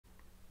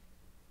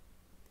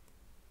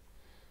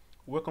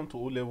welcome to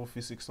O-Level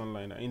Physics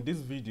Online. In this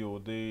video,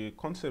 the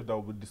concept that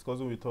we'll be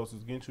discussing with us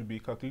is going to be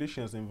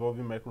calculations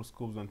involving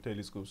microscopes and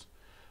telescopes.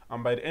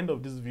 And by the end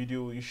of this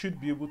video, you should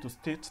be able to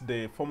state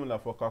the formula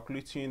for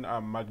calculating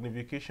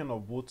magnification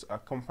of both a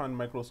compound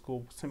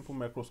microscope, simple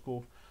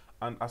microscope,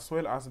 and as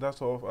well as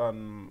that of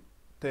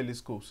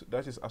telescopes,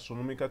 that is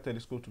astronomical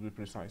telescope to be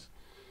precise.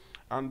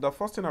 And the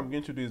first thing I'm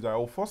going to do is that I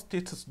will first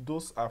state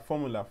those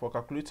formula for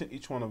calculating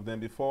each one of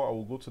them before I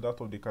will go to that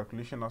of the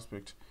calculation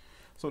aspect.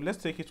 So let's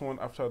take it one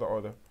after the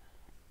other.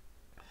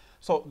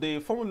 So the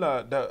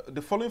formula,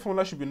 the following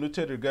formula should be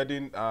noted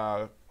regarding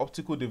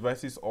optical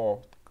devices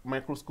or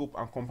microscope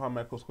and compound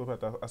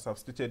microscope as I've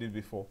stated it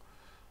before.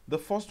 The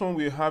first one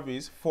we have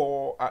is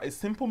for a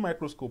simple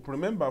microscope.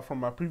 Remember from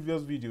my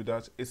previous video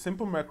that a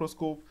simple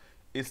microscope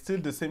is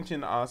still the same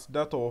thing as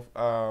that of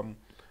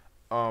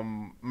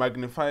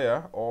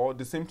magnifier, or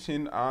the same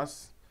thing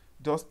as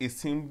just a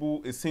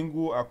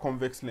single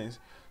convex lens.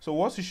 So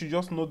what you should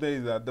just know there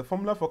is that the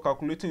formula for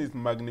calculating its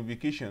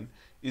magnification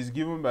is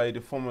given by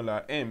the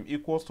formula m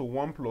equals to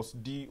 1 plus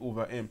d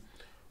over m,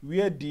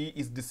 where d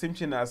is the same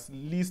thing as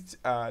least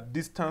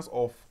distance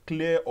of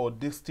clear or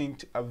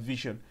distinct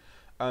vision,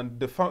 and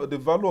the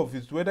value of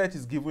it, whether it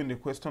is given in the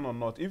question or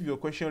not. If your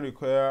question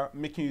require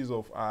making use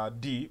of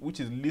d, which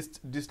is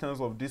least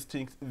distance of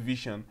distinct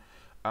vision,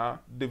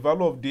 the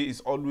value of d is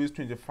always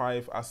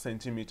 25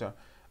 centimeter.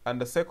 And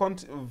the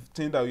second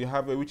thing that we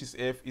have here, which is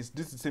f, is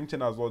this the same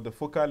thing as well, the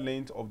focal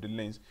length of the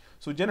lens.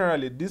 So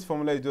generally, this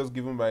formula is just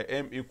given by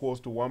m equals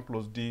to 1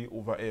 plus d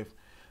over f.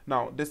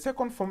 Now, the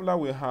second formula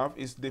we have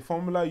is the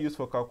formula used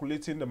for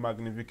calculating the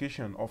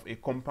magnification of a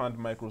compound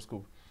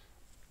microscope.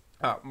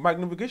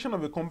 Magnification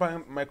of a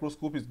compound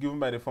microscope is given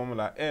by the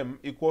formula m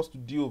equals to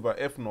d over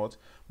f naught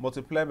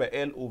multiplied by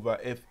l over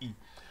fe.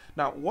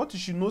 Now, what you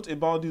should note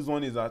about this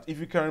one is that if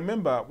you can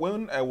remember,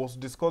 when I was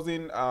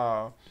discussing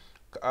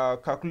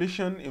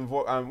calculation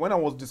involved, when I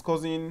was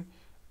discussing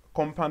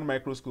compound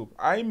microscope,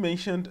 I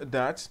mentioned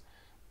that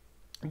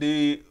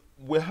we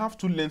have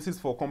two lenses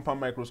for compound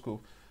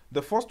microscope.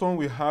 The first one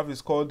we have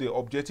is called the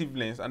objective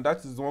lens, and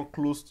that is the one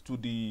close to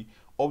the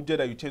object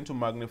that you tend to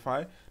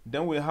magnify.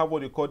 Then we have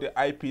what we call the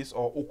eyepiece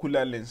or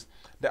ocular lens.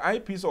 The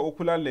eyepiece or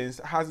ocular lens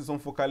has its own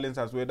focal length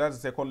as well. That's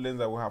the second lens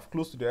that we have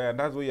close to the eye, and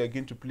that's where you're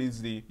going to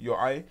place your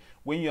eye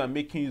when you are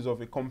making use of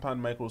a compound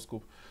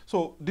microscope.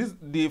 So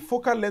the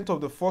focal length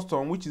of the first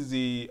one, which is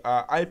the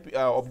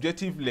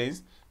objective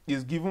lens,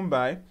 is given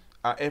by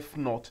f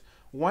naught.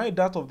 Why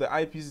that of the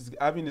eyepiece is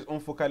having its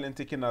own focal length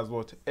taken as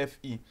what?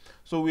 Fe.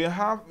 So we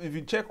have, if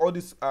you check all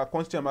this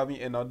quantity I'm having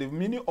here now, the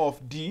meaning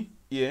of d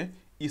here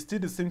is still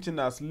the same thing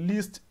as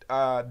least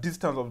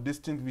distance of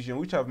distinct vision,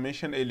 which I've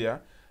mentioned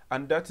earlier,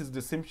 and that is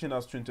the same thing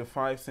as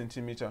 25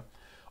 centimeter.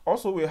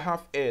 Also, we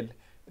have L.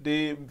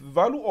 The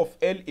value of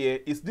L here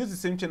is this the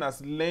same thing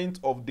as length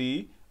of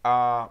the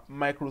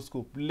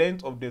microscope,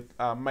 length of the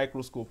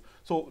microscope.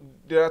 So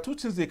there are two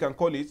things they can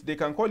call it. They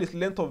can call it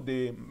length of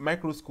the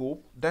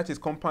microscope, that is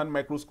compound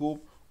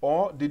microscope,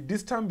 or the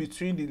distance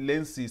between the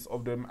lenses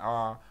of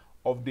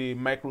the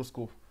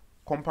microscope,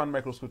 compound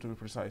microscope to be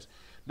precise.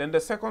 Then the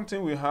second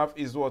thing we have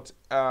is what?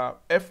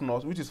 F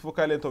naught, which is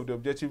focal length of the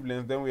objective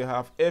lens. Then we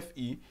have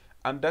Fe,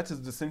 and that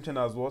is the same thing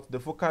as what?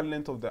 The focal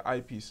length of the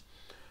eyepiece.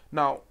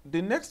 Now,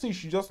 the next thing you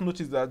should just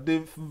notice that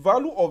the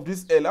value of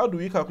this L, how do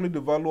we calculate the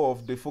value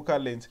of the focal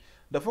length?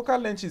 The focal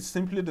length is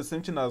simply the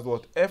same thing as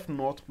what? F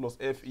naught plus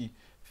Fe.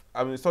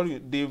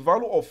 The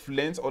value of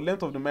length or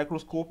length of the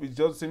microscope is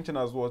just the same thing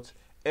as what?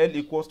 L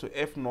equals to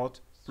F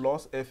naught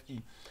plus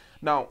Fe.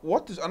 Now,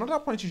 another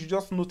point you should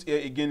just note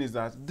here again is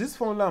that this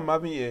formula I'm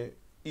having here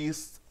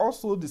is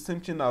also the same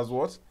thing as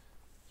what?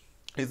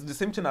 It's the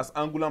same thing as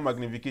angular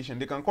magnification.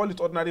 They can call it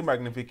ordinary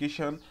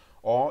magnification,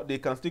 or they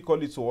can still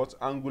call it what?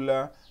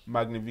 Angular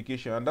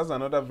magnification. And that's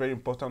another very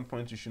important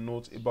point you should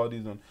note about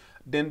this one.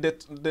 Then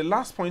the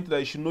last point that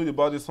you should know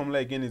about this formula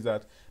again is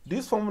that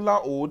this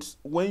formula holds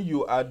when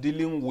you are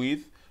dealing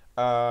with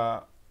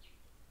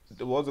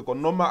what's it called?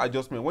 Normal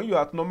adjustment. When you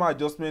are at normal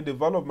adjustment, the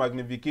value of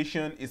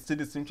magnification is still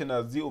the same thing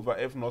as d over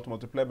f naught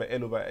multiplied by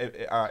l over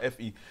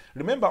fe.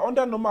 Remember,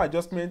 under normal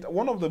adjustment,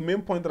 one of the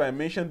main points that I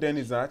mentioned then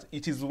is that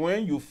it is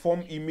when you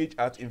form image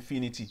at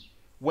infinity.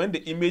 When the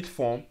image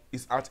form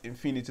is at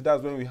infinity,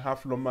 that's when we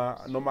have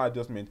normal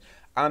adjustment.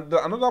 And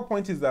another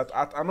point is that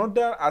at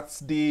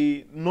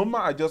the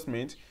normal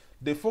adjustment,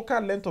 the focal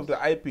length of the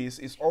eyepiece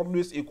is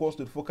always equals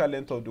to the focal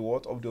length of the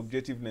what? Of the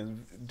objective lens.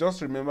 Just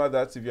remember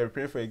that if you are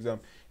preparing for exam.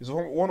 It's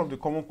one of the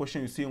common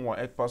questions you see in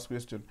one past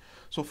question.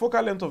 So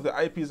focal length of the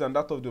eyepiece and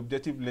that of the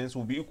objective lens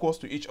will be equals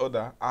to each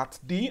other at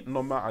the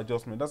normal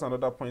adjustment. That's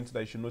another point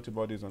that you should note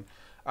about this one.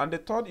 And the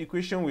third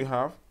equation we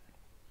have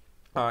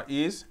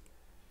is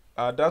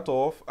that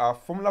of a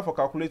formula for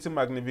calculating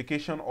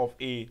magnification of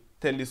a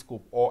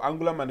telescope, or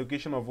angular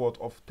magnification of what?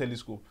 Of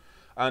telescope.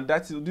 And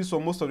this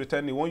one, most of the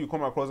time, the one you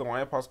come across on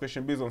one past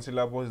question based on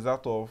syllabus is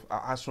that of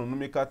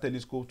astronomical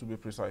telescope, to be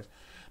precise.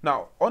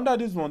 Now, under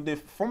this one, the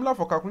formula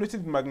for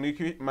calculating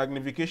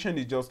magnification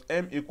is just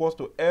m equals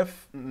to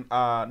f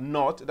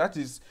naught, that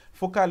is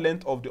focal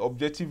length of the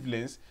objective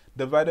lens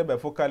divided by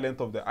focal length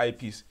of the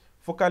eyepiece.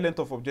 Focal length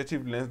of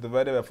objective lens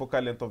divided by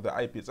focal length of the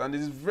eyepiece. And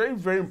it is very,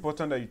 very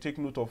important that you take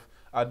note of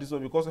this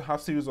one, because we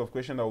have series of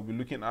questions that we'll be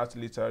looking at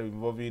later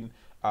involving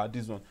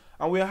this one.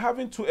 And we are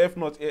having two f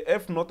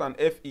naught and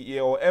FEA,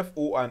 or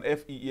FO and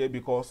FEA,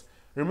 because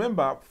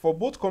remember, for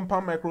both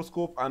compound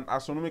microscope and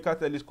astronomical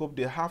telescope,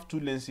 they have two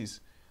lenses.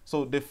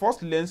 So the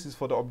first lens is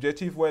for the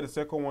objective, where the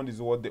second one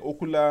is what? The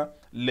ocular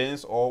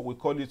lens, or we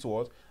call it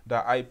what?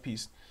 The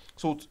eyepiece.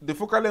 So the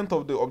focal length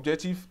of the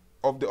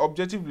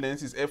objective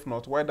lens is f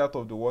naught, while that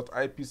of the what?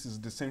 Eyepiece is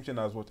the same thing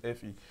as what?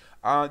 FE.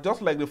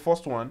 Just like the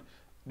first one,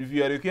 if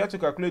you are required to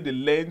calculate the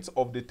length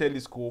of the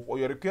telescope, or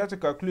you are required to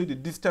calculate the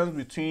distance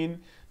between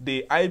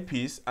the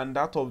eyepiece and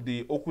that of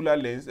the ocular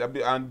lens and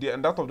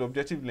that of the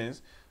objective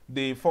lens,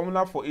 the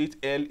formula for it,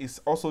 L, is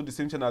also the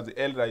same thing as the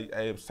L that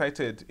I have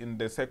cited in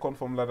the second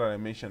formula that I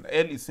mentioned.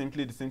 L is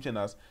simply the same thing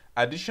as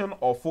addition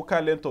of focal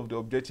length of the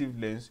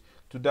objective lens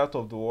to that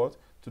of the what?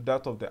 To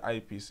that of the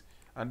eyepiece.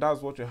 And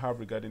that's what we have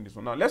regarding this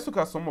one. Now, let's look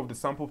at some of the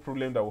sample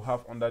problems that we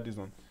have under this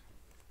one.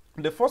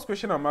 The first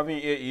question I'm having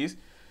here is,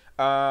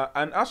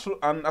 an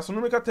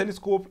astronomical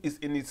telescope is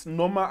in its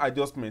normal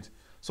adjustment.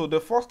 So the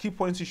first key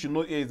point you should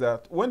know here is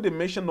that when they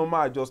mention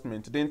normal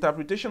adjustment, the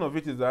interpretation of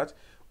it is that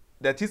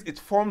is, it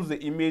forms the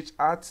image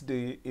at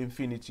the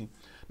infinity.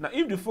 Now,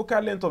 if the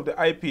focal length of the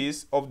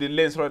eyepiece, of the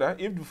lens rather,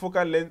 if the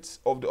focal length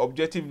of the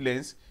objective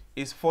lens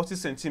is 40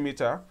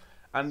 centimeter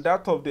and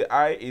that of the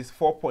eye is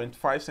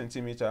 4.5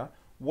 centimeter,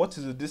 what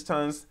is the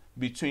distance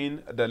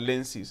between the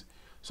lenses?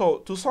 So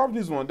to solve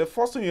this one, the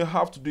first thing you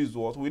have to do is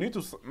what? We need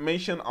to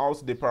mention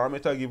out the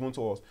parameter given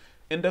to us.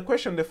 In the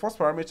question, the first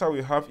parameter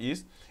we have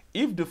is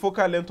if the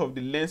focal length of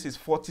the lens is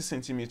 40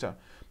 centimeter,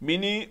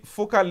 meaning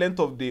focal length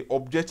of the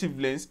objective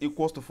lens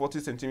equals to 40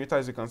 centimeter,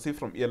 as you can see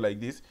from here like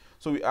this.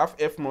 So we have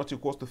f naught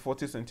equals to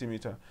 40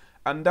 centimeter,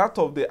 and that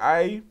of the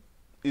eye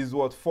is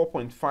what?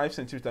 4.5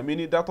 centimeter,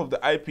 meaning that of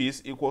the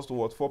eyepiece equals to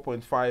what?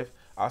 4.5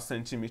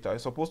 centimeter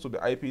as opposed to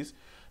the eyepiece.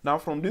 Now,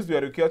 from this, we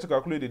are required to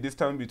calculate the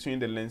distance between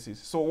the lenses.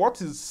 So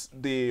what is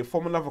the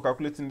formula for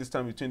calculating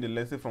distance between the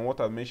lenses from what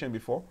I mentioned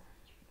before?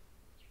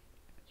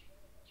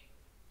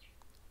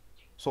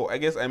 So I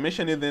guess I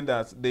mentioned it then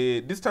that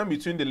the distance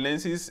between the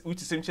lenses,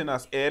 which is same thing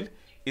as L,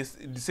 is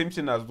the same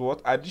thing as what?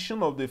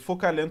 Addition of the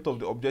focal length of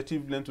the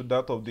objective length to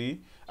that of the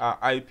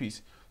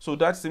eyepiece. So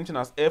that's same thing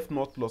as f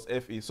naught plus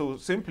FA. So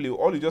simply,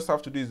 all you just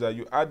have to do is that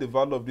you add the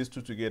value of these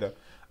two together.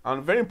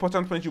 And very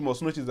important point you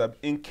must notice that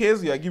in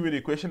case you are given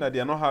a question that they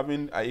are not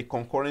having a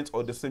concurrent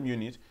or the same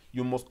unit,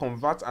 you must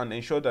convert and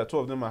ensure that two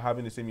of them are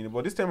having the same unit.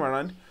 But this time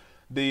around,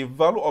 the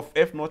value of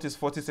f naught is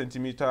 40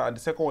 centimeter and the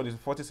second one is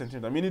 40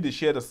 centimeter, meaning they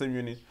share the same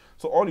unit.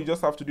 So all you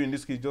just have to do in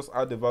this case, just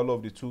add the value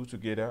of the two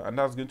together, and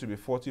that's going to be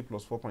 40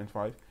 plus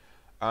 4.5.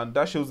 And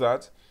that shows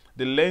that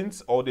the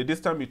length, or the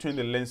distance between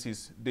the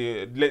lenses,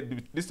 the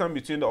distance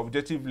between the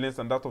objective lens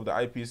and that of the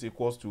eyepiece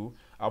equals to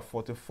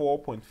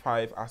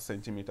 44.5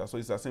 centimeters. So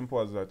it's as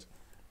simple as that.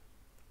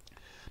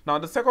 Now,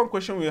 the second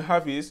question we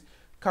have is,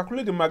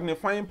 calculate the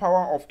magnifying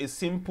power of a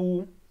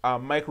simple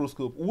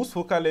microscope whose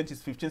focal length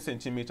is 15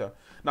 centimeter.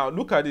 Now,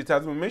 look at it.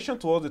 As we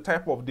mentioned towards the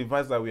type of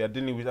device that we are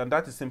dealing with, and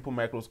that is simple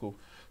microscope.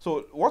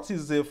 So what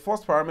is the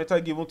first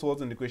parameter given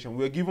towards in the question?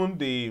 We are given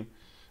the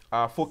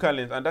focal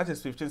length, and that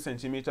is 15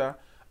 centimeter.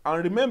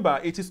 And remember,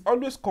 it is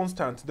always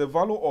constant, the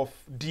value of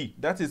D,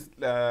 that is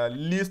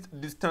least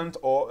distance,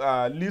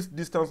 or least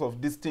distance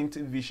of distinct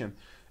vision.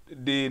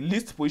 The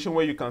least position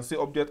where you can see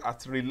object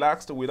at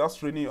relaxed without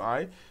straining your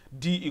eye,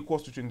 D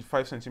equals to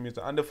 25 centimeter.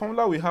 And the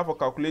formula we have for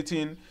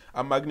calculating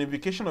a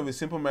magnification of a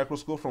simple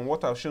microscope from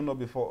what I've shown up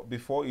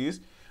before is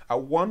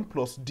 1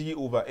 plus D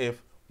over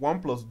F. 1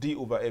 plus D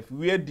over F,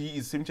 where D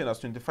is same thing as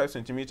 25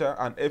 centimeter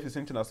and F is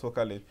same thing as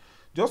focal length.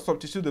 Just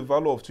substitute the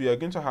value of 2. You're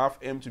going to have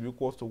M to be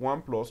equal to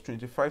 1 plus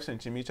 25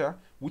 centimeter,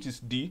 which is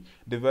D,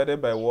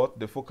 divided by what?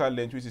 The focal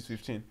length, which is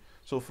 15.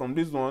 So from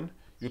this one,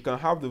 you can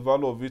have the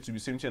value of it to be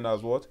same thing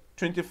as what?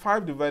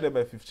 25 divided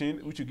by 15,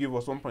 which will give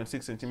us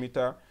 1.6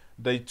 centimeter.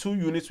 The two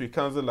units we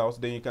cancel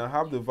out, then you can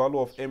have the value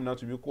of M now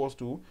to be equal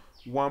to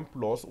 1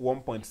 plus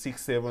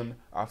 1.67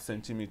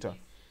 centimeter.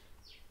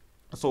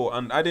 So,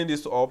 and adding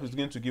this up is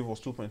going to give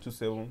us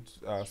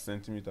 2.27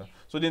 centimeter.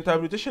 So the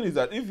interpretation is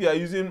that if you are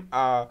using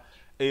a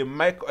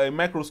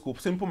microscope,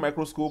 simple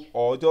microscope,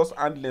 or just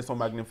hand lens or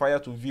magnifier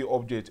to view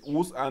object,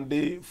 and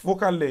the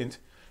focal length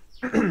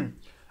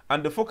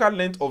and the focal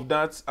length of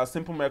that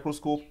simple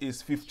microscope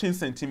is 15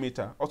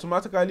 centimeter,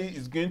 automatically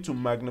is going to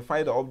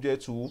magnify the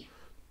object to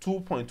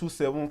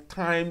 2.27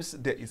 times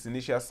its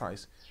initial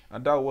size.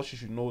 And that's what you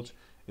should note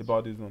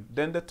about this one.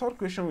 Then the third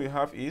question we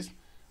have is,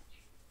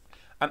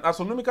 an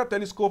astronomical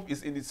telescope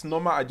is in its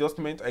normal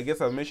adjustment. I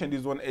guess I mentioned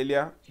this one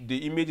earlier.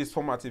 The image is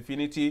formed at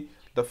infinity.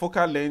 The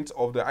focal length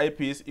of the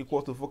eyepiece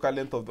equals to focal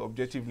length of the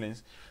objective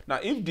lens. Now,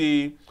 if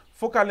the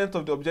Focal length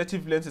of the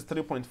objective lens is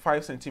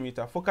 3.5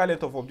 centimeter. Focal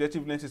length of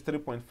objective lens is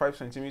 3.5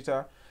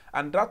 centimeter.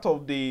 And that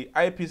of the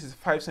eyepiece is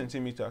 5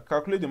 centimeter.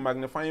 Calculate the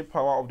magnifying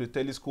power of the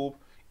telescope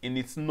in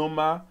its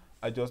normal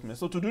adjustment.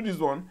 So to do this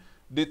one,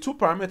 the two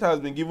parameters has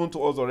been given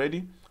to us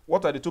already.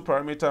 What are the two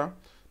parameters?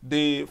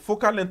 The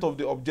focal length of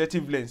the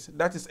objective lens,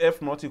 that is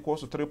f0 equals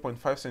to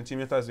 3.5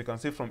 centimeters, as you can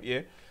see from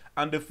here.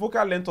 And the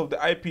focal length of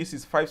the eyepiece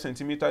is 5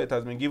 centimeters. It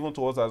has been given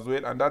to us as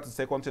well. And that's the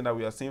second thing that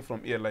we are seeing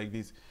from here like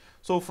this.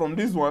 So from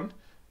this one,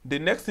 the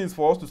next thing is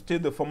for us to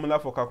state the formula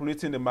for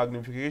calculating the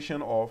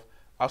magnification of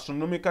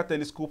astronomical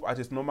telescope at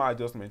its normal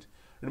adjustment.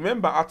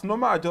 Remember, at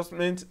normal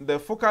adjustment,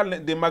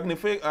 the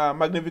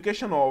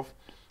magnification of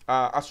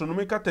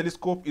astronomical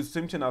telescope is the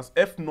same thing as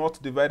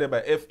f0 divided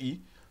by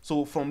fe.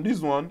 So from this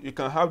one, you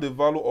can have the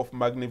value of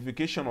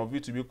magnification of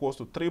it to be equals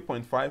to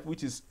 3.5,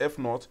 which is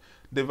f0,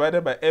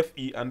 divided by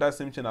fe, and that's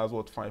the same thing as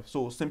what, 5.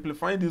 So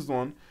simplifying this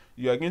one,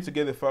 you are going to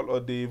get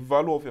the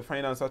value of your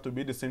final answer to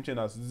be the same thing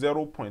as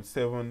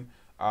 0.7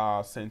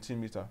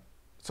 centimeter.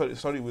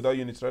 Sorry, without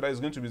units, rather, it's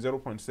going to be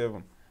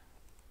 0.7.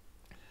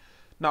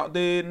 Now,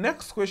 the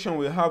next question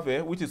we have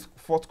here, which is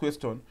fourth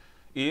question,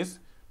 is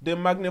the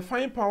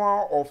magnifying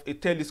power of a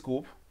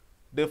telescope.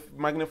 The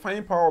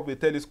magnifying power of a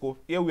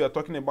telescope, here we are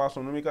talking about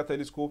astronomical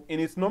telescope,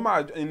 in its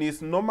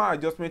normal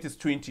adjustment is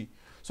 20.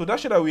 So that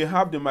shows that we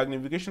have the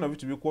magnification of it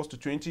to be equals to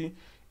 20.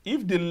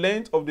 If the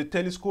length of the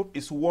telescope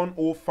is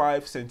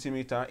 105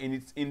 centimeter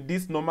in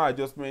this normal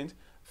adjustment,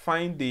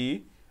 find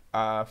the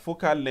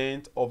focal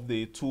length of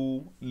the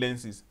two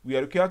lenses. We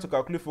are required to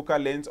calculate focal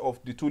length of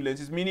the two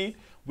lenses, meaning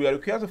we are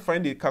required to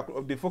find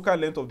the focal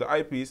length of the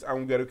eyepiece,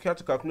 and we are required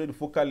to calculate the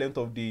focal length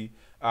of the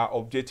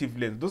objective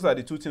lens. Those are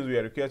the two things we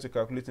are required to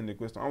calculate in the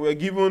question. And we are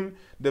given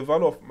the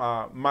value of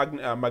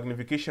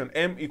magnification,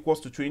 m equals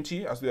to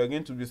 20, as we are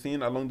going to be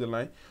seeing along the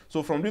line.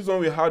 So from this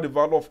one, we have the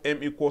value of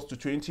m equals to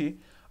 20,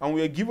 and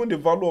we are given the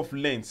value of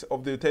length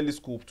of the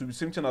telescope to be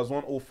same thing as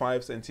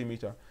 105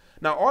 centimeter.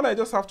 Now, all I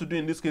just have to do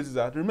in this case is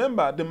that,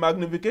 remember, the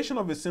magnification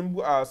of a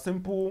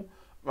simple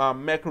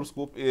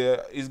microscope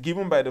is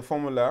given by the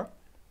formula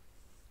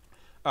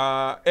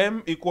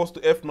m equals to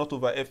f0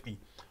 over fe.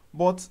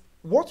 But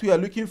what we are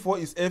looking for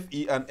is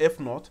fe and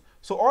f0.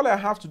 So all I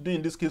have to do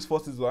in this case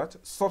first is what?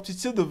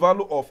 Substitute the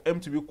value of m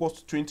to be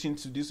equals to 20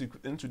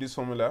 into this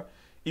formula.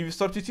 If you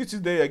substitute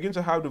it there, you're going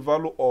to have the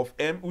value of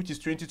m, which is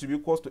 20, to be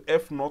equals to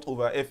f0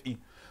 over fe.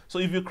 So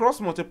if you cross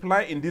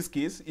multiply in this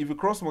case,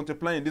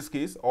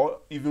 or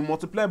if you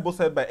multiply both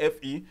sides by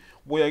fe,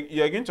 well,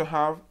 you're going to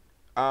have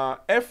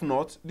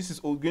f0, this is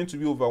going to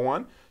be over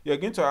 1. You're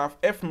going to have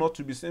f0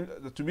 to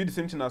be the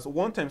same thing as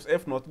 1 times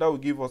f0. That will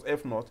give us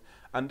f0,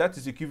 and that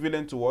is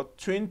equivalent to what?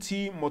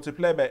 20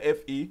 multiplied by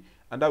fe,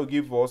 and that will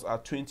give us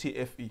 20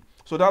 fe.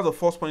 So that's the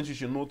first point you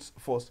should note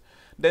first.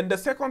 Then the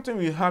second thing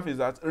we have is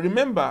that,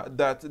 remember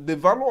that the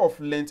value of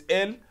length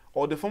L,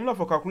 or the formula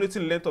for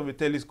calculating length of a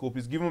telescope,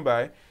 is given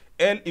by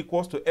L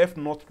equals to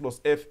f0 plus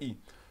fe.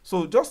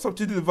 So just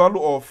substitute the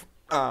value of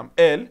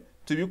L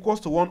to be equals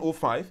to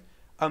 105,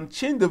 and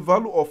change the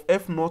value of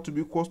f0 to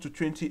be equals to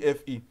 20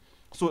 fe.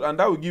 So, and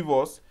that will give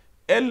us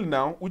L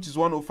now, which is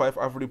 105.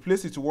 I've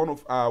replaced it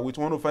with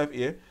 105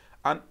 here,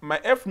 and my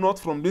f0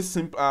 from this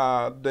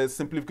the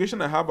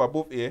simplification I have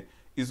above here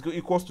is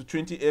equals to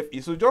 20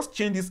 fe. So just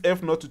change this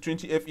f0 to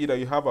 20 fe that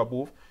you have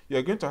above.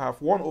 You're going to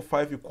have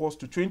 105 equals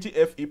to 20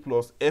 fe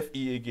plus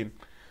fe again.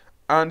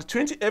 And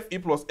 20 fe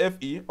plus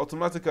fe,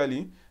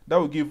 automatically, that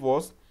will give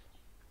us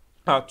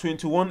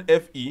 21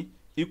 fe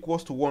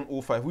equals to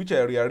 105, which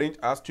I rearrange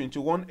as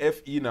 21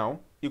 fe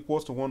now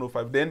equals to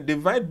 105. Then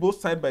divide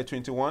both sides by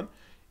 21.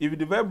 If you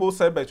divide both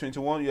sides by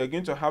 21, you are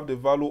going to have the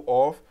value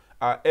of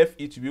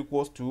fe to be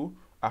equals to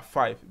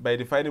 5 by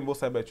dividing both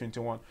sides by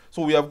 21.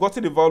 So we have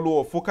gotten the value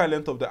of focal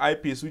length of the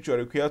eyepiece, which you are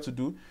required to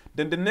do.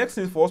 Then the next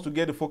thing is for us to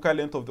get the focal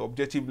length of the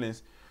objective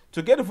lens.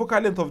 To get the focal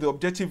length of the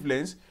objective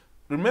lens,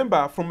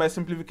 remember, from my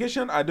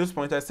simplification at this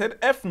point, I said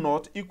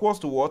f0 equals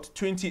to what?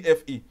 20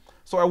 fe.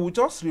 So I will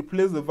just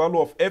replace the value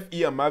of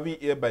fe I'm having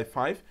here by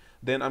 5.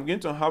 Then I'm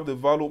going to have the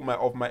value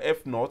of my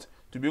f0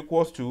 to be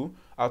equals to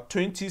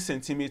 20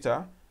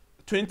 centimeter.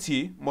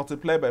 20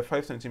 multiplied by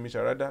 5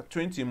 centimeter, rather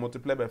 20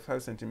 multiplied by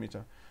 5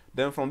 centimeter.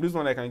 Then from this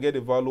one, I can get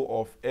the value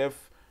of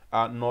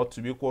f0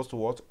 to be equals to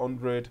what?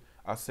 100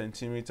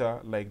 centimeter,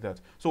 like that.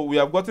 So we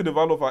have gotten the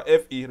value of our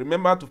fe.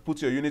 Remember to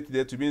put your unit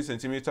there to be in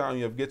centimeter, and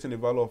you have gotten the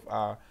value of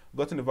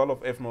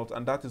f0,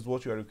 and that is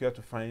what you are required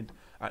to find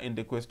in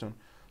the question.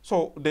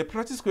 So the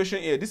practice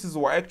question here, this is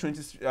WAEC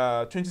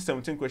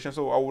 2017 question.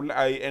 So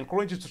I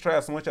encourage you to try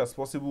as much as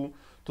possible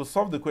to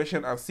solve the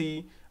question and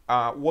see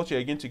what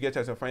you're going to get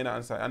as a final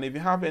answer. And if you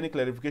have any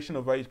clarification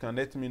over it, you can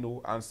let me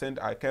know and send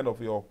a kind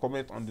of your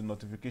comment on the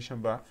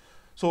notification bar.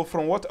 So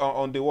from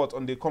on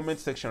the comment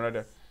section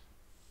rather.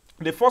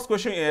 The first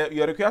question here,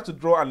 you are required to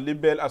draw and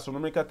label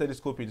astronomical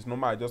telescope in its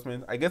normal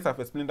adjustment. I guess I've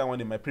explained that one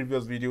in my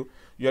previous video.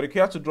 You are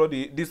required to draw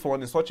this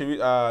one in such a way,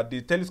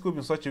 the telescope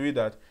in such a way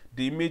that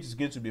the image is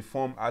going to be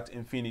formed at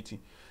infinity.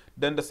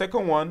 Then the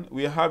second one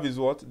we have is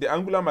what? The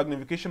angular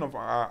magnification of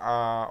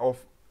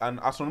an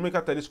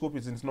astronomical telescope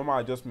is in its normal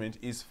adjustment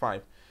is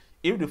 5.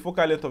 If the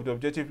focal length of the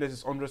objective lens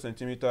is 100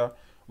 centimeter,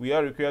 we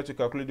are required to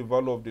calculate the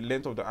value of the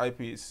length of the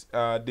eyepiece,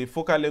 the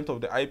focal length of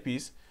the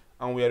eyepiece,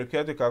 and we are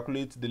required to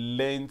calculate the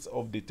length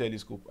of the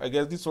telescope. I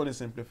guess this one is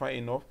simplified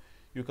enough.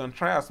 You can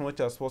try as much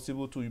as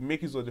possible to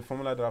make use of the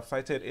formula that I've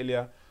cited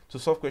earlier to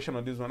solve question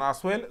on this one.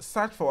 As well,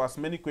 search for as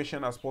many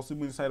questions as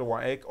possible inside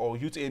WAEC or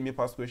UTME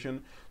past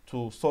question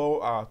to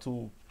solve,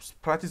 to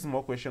practice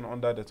more questions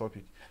under the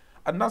topic.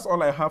 And that's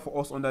all I have for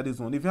us under this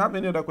one. If you have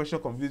any other question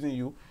confusing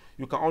you,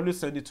 you can always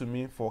send it to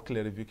me for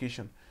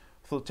clarification.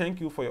 So thank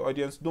you for your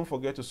audience. Don't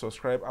forget to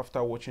subscribe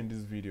after watching this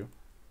video.